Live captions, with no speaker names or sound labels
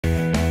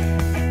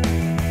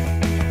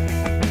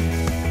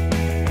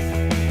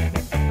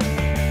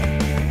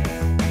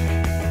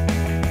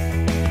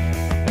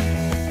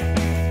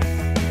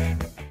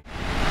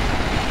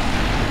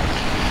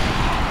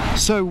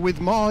So with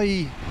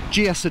my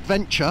GS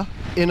Adventure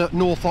in at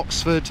North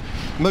Oxford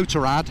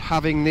Motorrad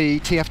having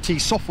the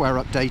TFT software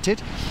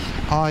updated,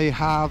 I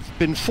have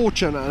been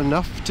fortunate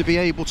enough to be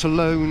able to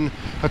loan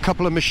a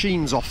couple of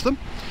machines off them,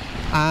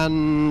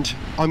 and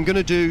I'm going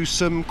to do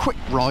some quick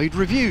ride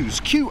reviews,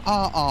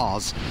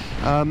 QRRs.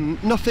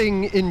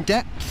 Nothing in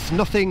depth,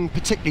 nothing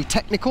particularly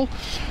technical,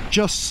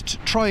 just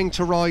trying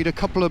to ride a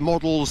couple of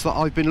models that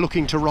I've been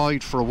looking to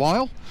ride for a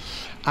while,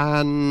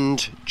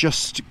 and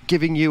just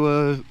giving you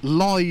a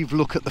live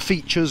look at the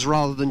features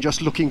rather than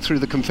just looking through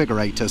the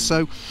configurator.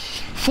 So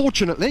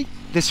fortunately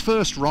this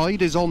first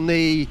ride is on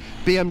the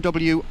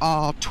BMW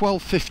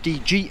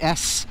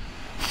R1250GS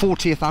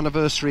 40th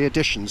anniversary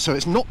edition. So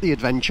it's not the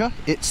Adventure,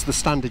 it's the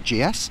standard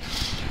GS,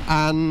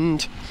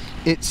 and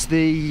it's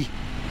the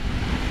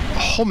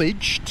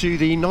homage to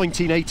the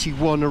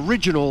 1981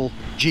 original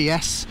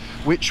GS,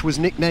 which was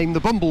nicknamed the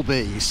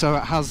Bumblebee. So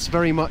it has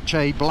very much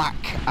a black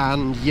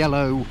and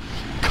yellow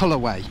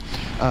colourway,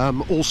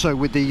 also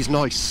with these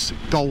nice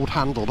gold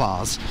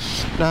handlebars.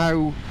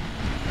 Now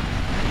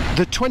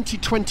the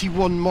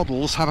 2021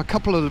 models have a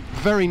couple of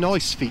very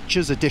nice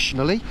features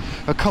additionally,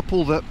 a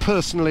couple that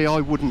personally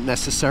I wouldn't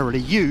necessarily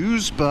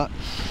use, but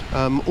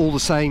all the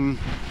same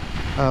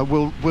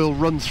we'll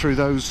run through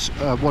those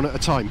one at a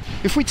time.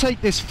 If we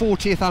take this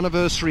 40th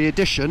anniversary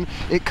edition,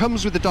 it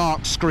comes with a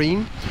dark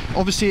screen.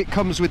 Obviously it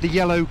comes with the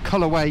yellow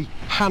colourway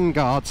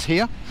handguards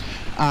here,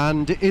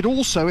 and it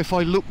also, if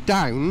I look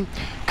down,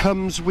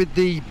 comes with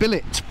the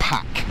billet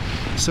pack.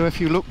 So if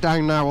you look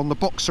down now on the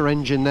Boxer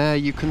engine there,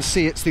 you can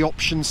see it's the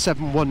option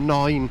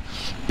 719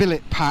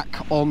 billet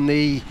pack on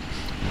the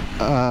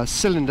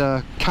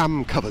cylinder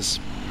cam covers.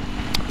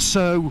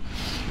 So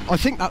I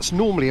think that's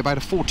normally about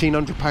a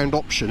 £1,400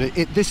 option.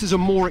 This is a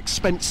more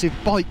expensive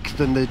bike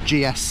than the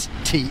GS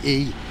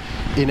TE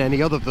in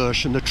any other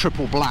version, the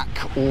triple black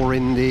or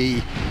in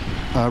the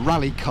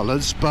rally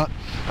colours, but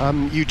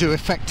you do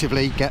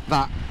effectively get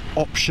that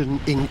option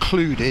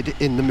included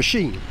in the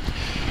machine.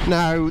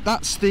 Now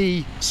that's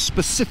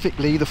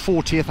specifically the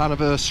 40th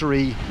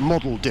anniversary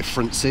model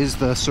differences,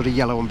 the sort of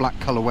yellow and black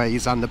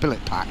colourways and the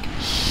billet pack.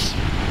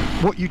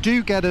 What you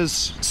do get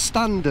as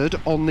standard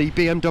on the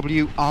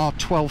BMW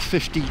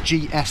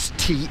R1250GS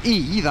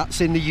TE,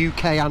 that's in the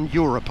UK and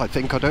Europe I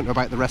think, I don't know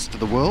about the rest of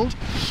the world,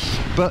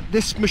 but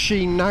this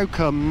machine now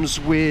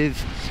comes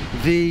with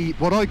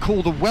what I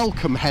call the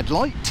welcome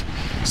headlight.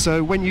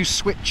 So when you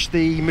switch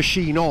the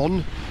machine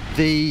on,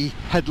 the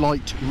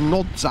headlight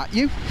nods at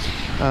you.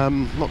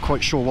 Not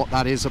quite sure what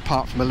that is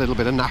apart from a little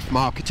bit of naff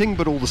marketing,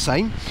 but all the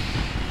same.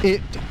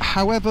 It,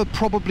 however,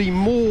 probably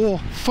more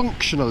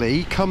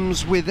functionally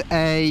comes with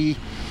a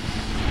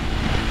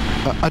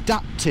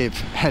adaptive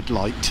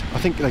headlight. I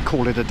think they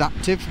call it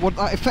adaptive. What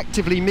that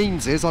effectively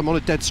means is I'm on a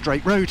dead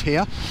straight road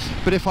here,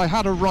 but if I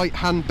had a right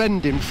hand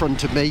bend in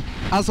front of me,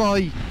 as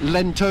I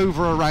leant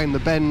over around the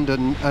bend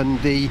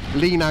and the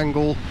lean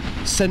angle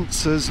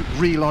sensors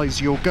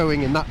realise you're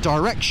going in that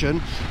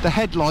direction, the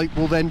headlight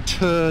will then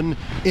turn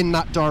in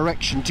that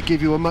direction to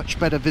give you a much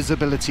better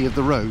visibility of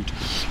the road.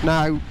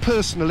 Now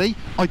personally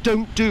I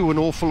don't do an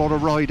awful lot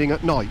of riding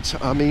at night.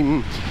 I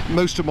mean,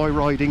 most of my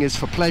riding is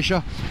for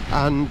pleasure,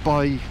 and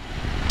by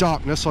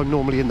darkness I'm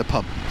normally in the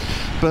pub,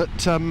 but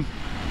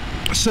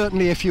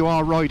certainly if you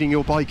are riding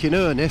your bike in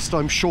earnest,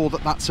 I'm sure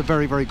that that's a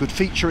very, very good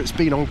feature. It's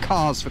been on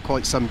cars for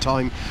quite some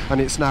time, and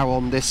it's now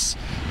on this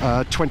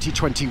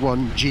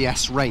 2021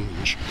 GS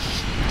range.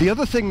 The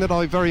other thing that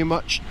I very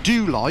much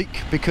do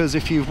like, because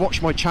if you've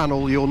watched my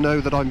channel you'll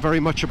know that I'm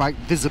very much about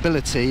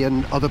visibility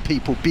and other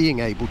people being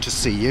able to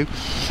see you,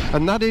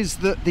 and that is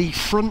that the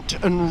front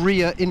and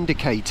rear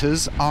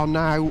indicators are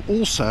now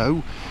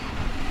also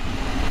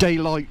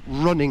daylight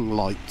running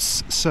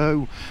lights.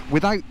 So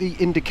without the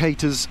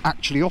indicators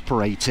actually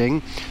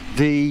operating,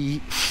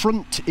 the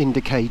front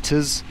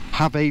indicators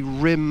have a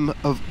rim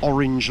of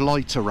orange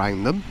light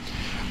around them,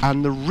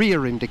 and the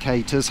rear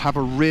indicators have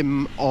a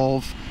rim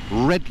of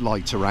red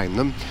light around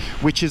them,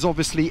 which is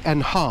obviously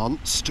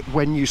enhanced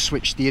when you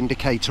switch the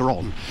indicator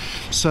on.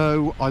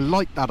 So I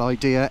like that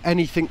idea.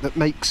 Anything that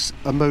makes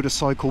a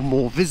motorcycle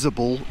more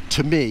visible,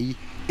 to me,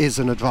 is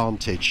an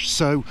advantage.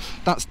 So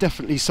that's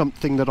definitely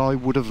something that I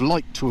would have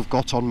liked to have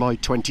got on my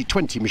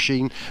 2020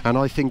 machine, and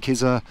I think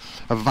is a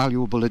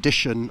valuable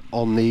addition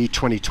on the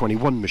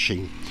 2021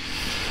 machine.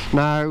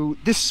 Now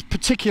this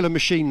particular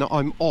machine that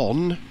I'm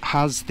on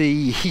has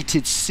the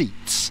heated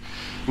seats.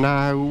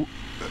 Now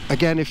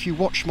again, if you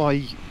watch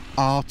my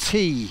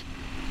RT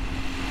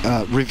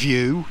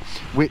review,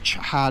 which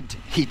had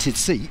heated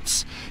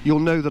seats, you'll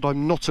know that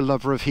I'm not a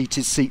lover of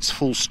heated seats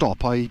full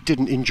stop. I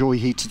didn't enjoy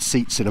heated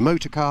seats in a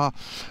motor car.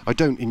 I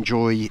don't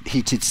enjoy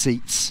heated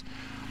seats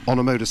on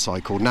a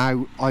motorcycle.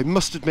 Now I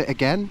must admit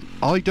again,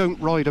 I don't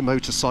ride a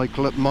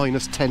motorcycle at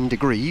 -10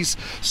 degrees,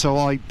 so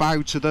I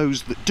bow to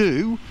those that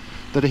do,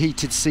 that a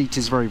heated seat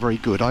is very, very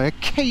good. I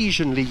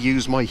occasionally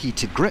use my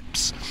heated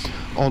grips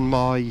on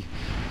my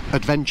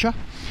Adventure,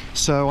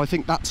 so I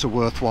think that's a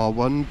worthwhile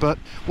one. But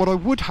what I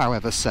would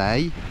however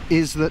say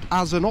is that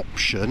as an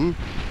option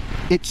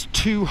it's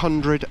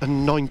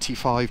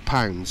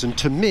 £295, and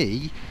to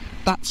me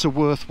that's a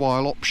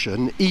worthwhile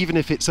option, even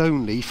if it's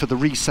only for the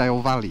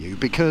resale value,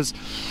 because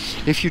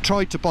if you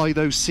tried to buy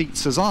those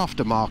seats as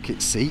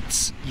aftermarket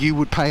seats, you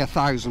would pay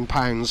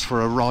 £1,000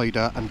 for a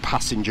rider and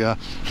passenger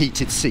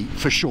heated seat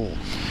for sure.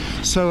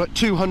 So at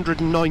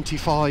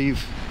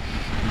 295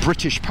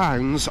 British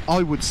pounds,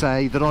 I would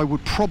say that I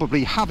would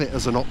probably have it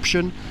as an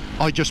option.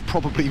 I just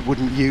probably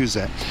wouldn't use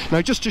it.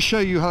 Now, just to show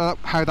you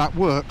how that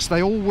works,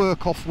 they all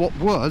work off what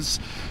was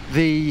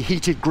the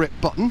heated grip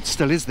button,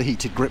 still is the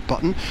heated grip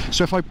button.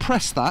 So if I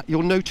press that,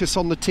 you'll notice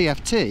on the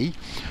TFT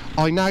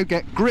I now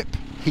get grip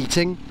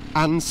heating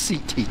and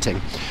seat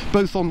heating,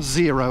 both on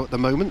 0 at the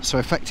moment, so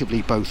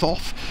effectively both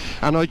off.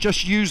 And I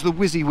just use the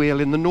whizzy wheel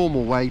in the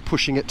normal way,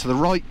 pushing it to the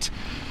right,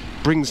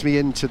 brings me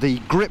into the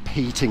grip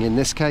heating in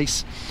this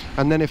case,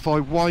 and then if I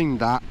wind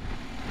that,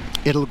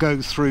 it'll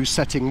go through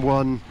setting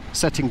 1,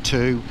 setting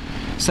 2,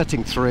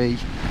 setting 3,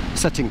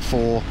 setting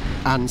 4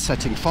 and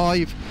setting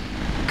 5,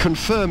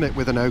 confirm it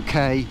with an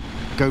OK,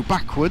 go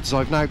backwards.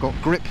 I've now got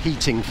grip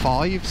heating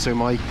 5, so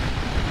my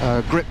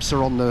grips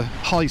are on the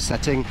high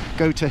setting,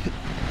 go to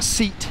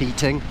seat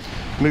heating,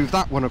 move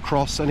that one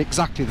across, and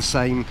exactly the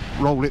same,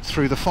 roll it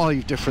through the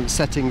 5 different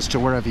settings to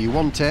wherever you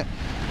want it,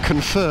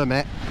 confirm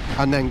it,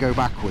 and then go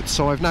backwards.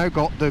 So I've now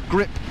got the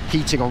grip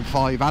heating on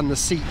 5 and the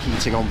seat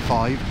heating on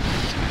 5.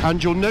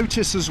 And you'll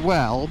notice as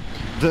well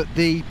that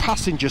the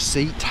passenger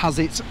seat has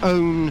its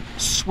own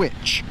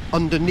switch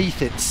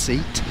underneath its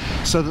seat,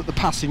 so that the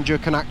passenger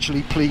can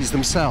actually please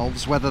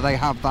themselves whether they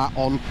have that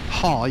on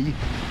high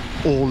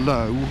or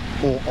low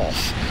or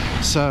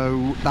off.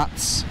 So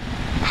that's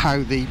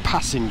how the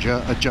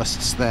passenger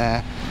adjusts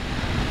their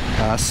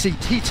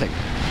seat heating.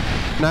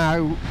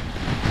 Now,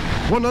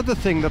 one other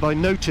thing that I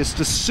noticed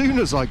as soon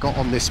as I got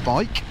on this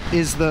bike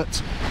is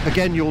that,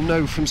 again, you'll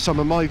know from some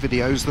of my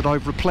videos that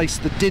I've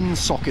replaced the DIN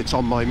socket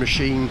on my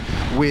machine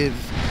with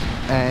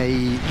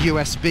a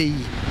USB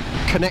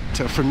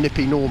connector from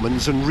Nippy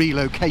Norman's and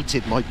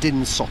relocated my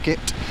DIN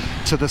socket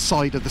to the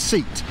side of the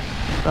seat.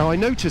 Now, I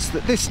noticed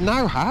that this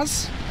now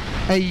has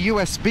a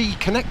USB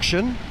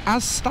connection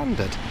as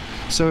standard.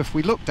 So if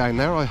we look down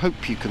there, I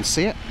hope you can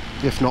see it.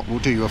 If not, we'll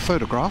do you a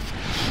photograph.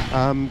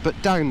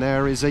 But down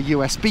there is a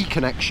USB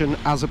connection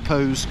as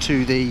opposed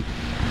to the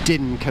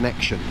DIN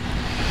connection.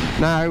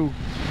 Now,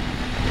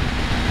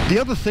 the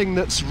other thing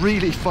that's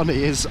really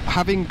funny is,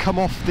 having come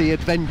off the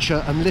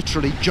Adventure and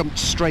literally jumped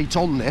straight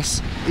on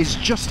this, is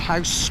just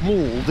how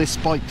small this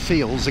bike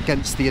feels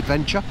against the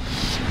Adventure.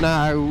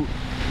 Now,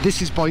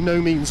 this is by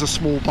no means a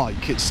small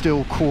bike, it's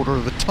still 1/4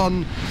 of a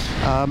ton,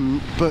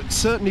 but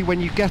certainly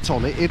when you get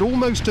on it, it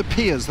almost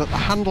appears that the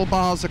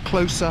handlebars are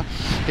closer,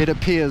 it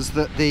appears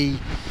that the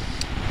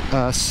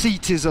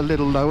seat is a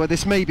little lower.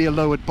 This may be a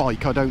lowered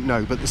bike, I don't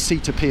know, but the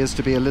seat appears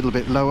to be a little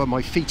bit lower.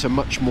 My feet are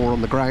much more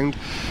on the ground.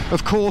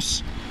 Of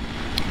course,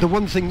 the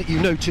one thing that you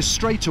notice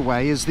straight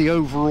away is the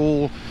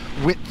overall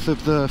width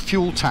of the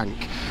fuel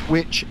tank,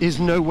 which is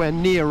nowhere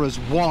near as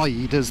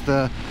wide as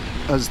the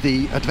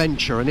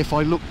Adventure. And if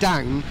I look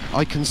down,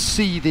 I can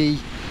see the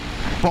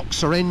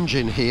boxer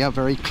engine here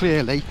very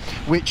clearly,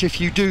 which if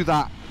you do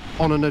that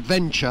on an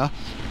Adventure,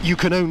 you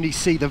can only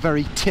see the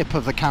very tip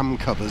of the cam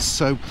covers.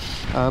 So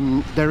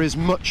there is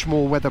much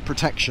more weather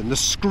protection. The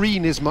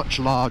screen is much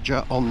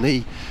larger on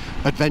the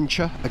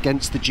Adventure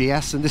against the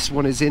GS, and this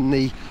one is in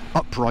the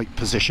upright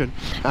position,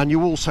 and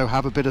you also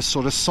have a bit of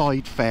sort of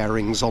side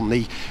fairings on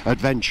the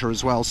Adventure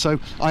as well. So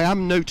I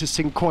am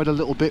noticing quite a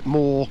little bit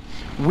more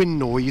wind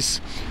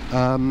noise,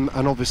 and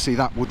obviously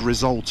that would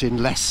result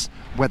in less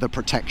weather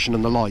protection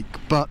and the like.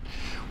 But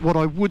what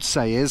I would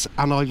say is,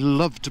 and I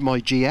loved my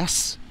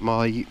GS,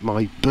 my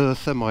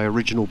Bertha, my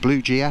original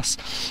blue GS,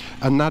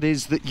 and that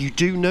is that you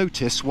do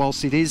notice,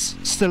 whilst it is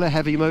still a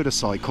heavy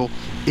motorcycle,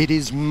 it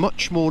is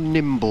much more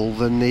nimble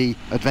than the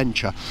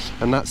Adventure,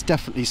 and that's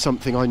definitely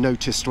something I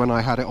noticed when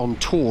I had it on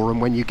tour.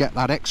 And when you get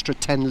that extra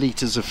 10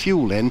 litres of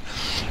fuel in,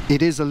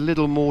 it is a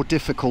little more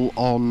difficult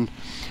on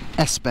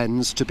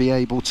S-bends to be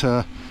able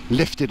to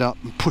lift it up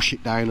and push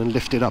it down and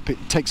lift it up. It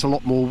takes a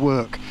lot more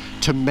work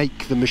to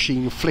make the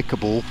machine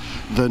flickable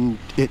than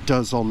it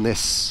does on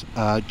this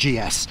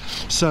GS.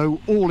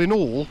 So all in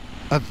all,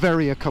 a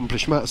very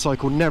accomplished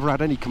motorcycle. Never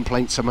had any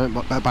complaints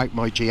about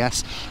my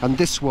GS, and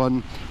this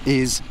one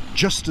is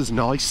just as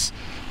nice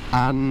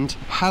and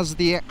has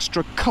the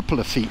extra couple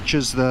of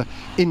features, the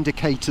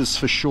indicators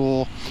for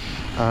sure.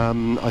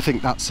 I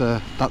think that's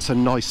a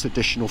nice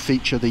additional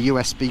feature. The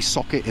USB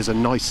socket is a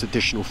nice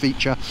additional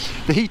feature.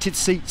 The heated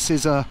seats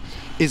is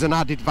an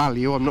added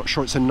value. I'm not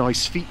sure it's a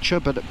nice feature,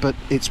 but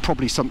it's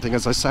probably something,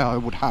 as I say, I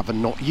would have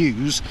and not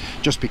use,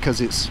 just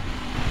because it's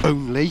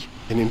only,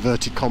 in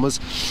inverted commas,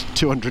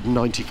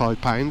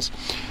 £295.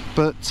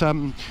 But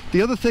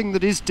the other thing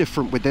that is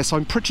different with this,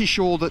 I'm pretty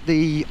sure that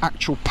the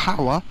actual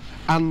power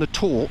and the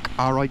torque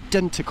are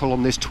identical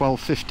on this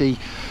 1250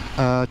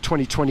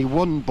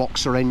 2021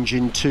 Boxer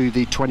engine to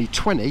the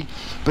 2020,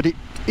 but it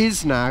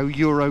is now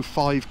Euro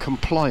 5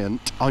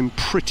 compliant, I'm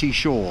pretty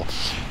sure,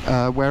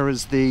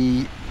 whereas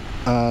the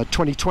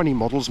 2020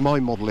 models, my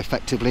model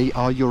effectively,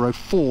 are Euro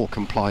 4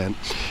 compliant.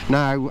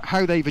 Now,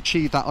 how they've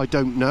achieved that I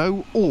don't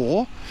know,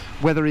 or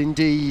whether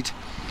indeed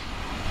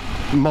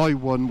my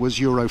one was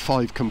Euro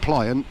 5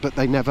 compliant but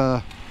they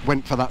never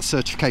went for that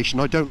certification,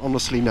 I don't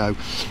honestly know.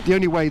 The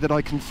only way that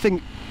I can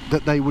think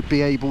that they would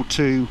be able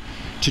to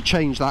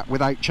change that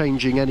without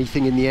changing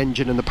anything in the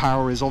engine and the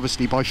power is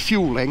obviously by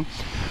fueling.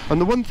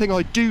 And the one thing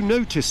I do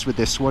notice with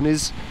this one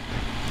is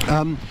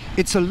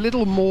it's a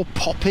little more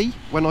poppy.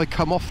 When I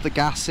come off the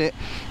gas, it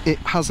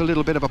has a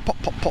little bit of a pop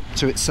pop pop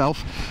to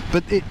itself,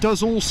 but it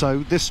does also,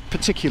 this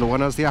particular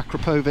one has the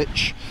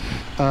Akrapovic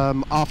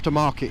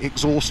aftermarket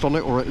exhaust on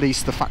it, or at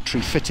least the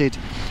factory fitted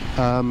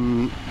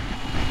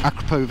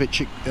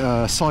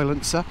Akrapovic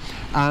silencer,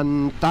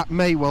 and that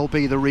may well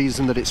be the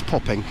reason that it's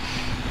popping.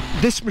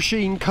 This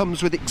machine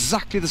comes with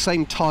exactly the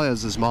same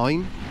tyres as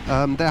mine.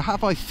 There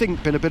have, I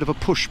think, been a bit of a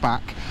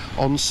pushback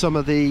on some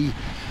of the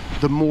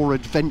more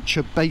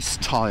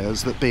adventure-based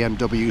tyres that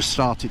BMW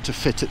started to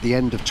fit at the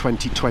end of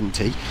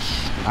 2020,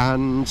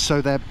 and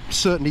so they're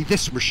certainly,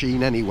 this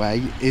machine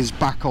anyway, is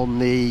back on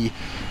the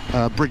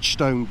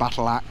Bridgestone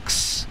Battle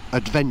Axe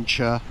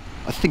Adventure.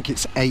 I think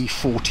it's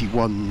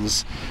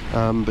A41s,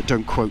 but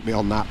don't quote me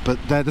on that. But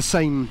they're the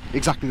same,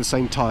 exactly the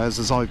same tyres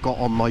as I've got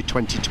on my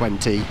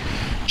 2020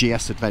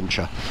 GS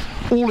Adventure.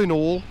 All in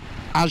all,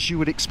 as you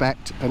would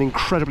expect, an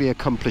incredibly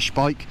accomplished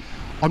bike.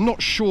 I'm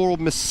not sure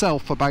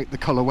myself about the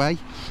colourway.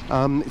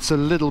 It's a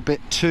little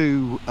bit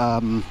too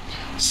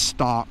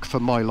stark for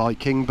my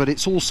liking, but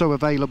it's also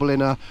available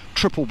in a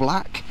triple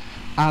black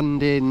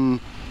and in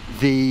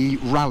the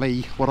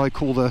rally, what I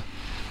call the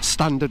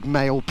standard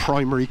male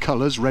primary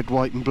colours, red,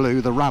 white and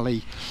blue, the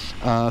rally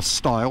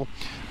style.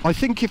 I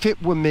think if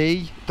it were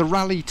me, the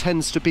rally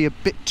tends to be a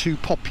bit too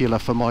popular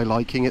for my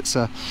liking. It's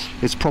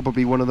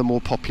probably one of the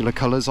more popular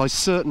colours. I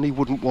certainly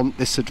wouldn't want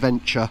this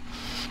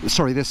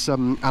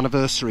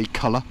anniversary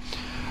colour.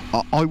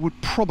 I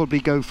would probably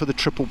go for the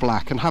triple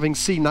black, and having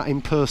seen that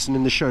in person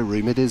in the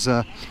showroom, it is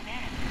a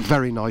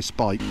very nice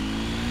bike.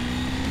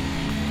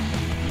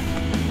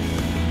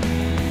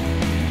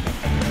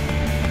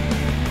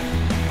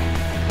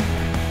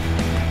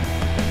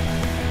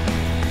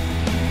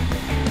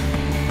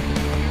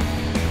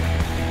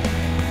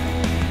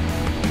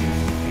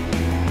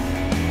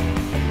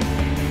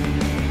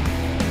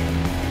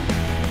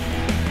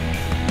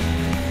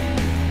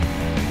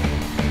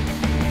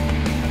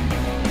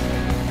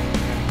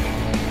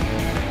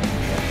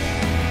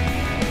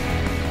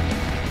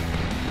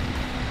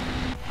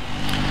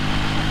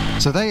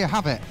 So there you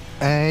have it,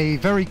 a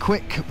very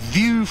quick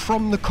view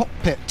from the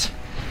cockpit,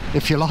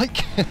 if you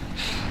like.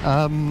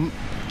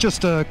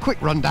 Just a quick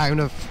rundown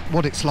of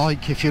what it's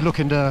like. If you're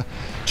looking to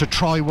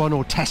try one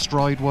or test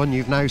ride one,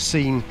 you've now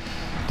seen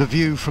the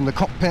view from the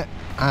cockpit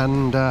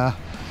and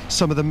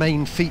some of the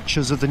main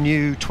features of the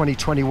new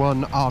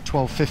 2021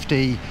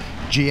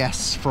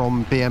 R1250GS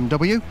from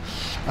BMW.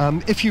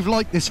 If you've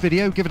liked this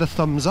video, give it a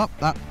thumbs up,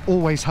 that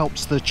always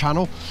helps the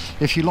channel.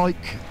 If you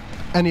like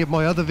any of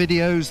my other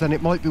videos, then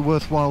it might be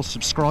worthwhile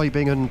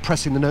subscribing and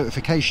pressing the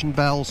notification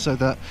bell so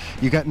that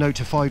you get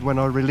notified when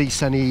I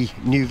release any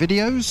new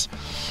videos.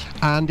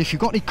 And if you've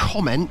got any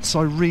comments,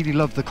 I really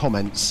love the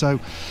comments, so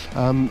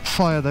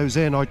fire those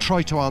in. I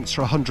try to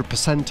answer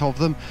 100% of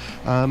them.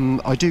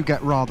 I do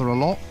get rather a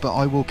lot, but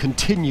I will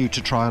continue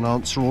to try and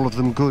answer all of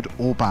them, good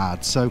or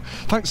bad. So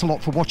thanks a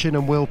lot for watching,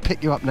 and we'll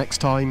pick you up next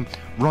time.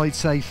 Ride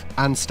safe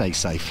and stay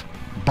safe.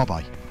 Bye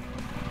bye.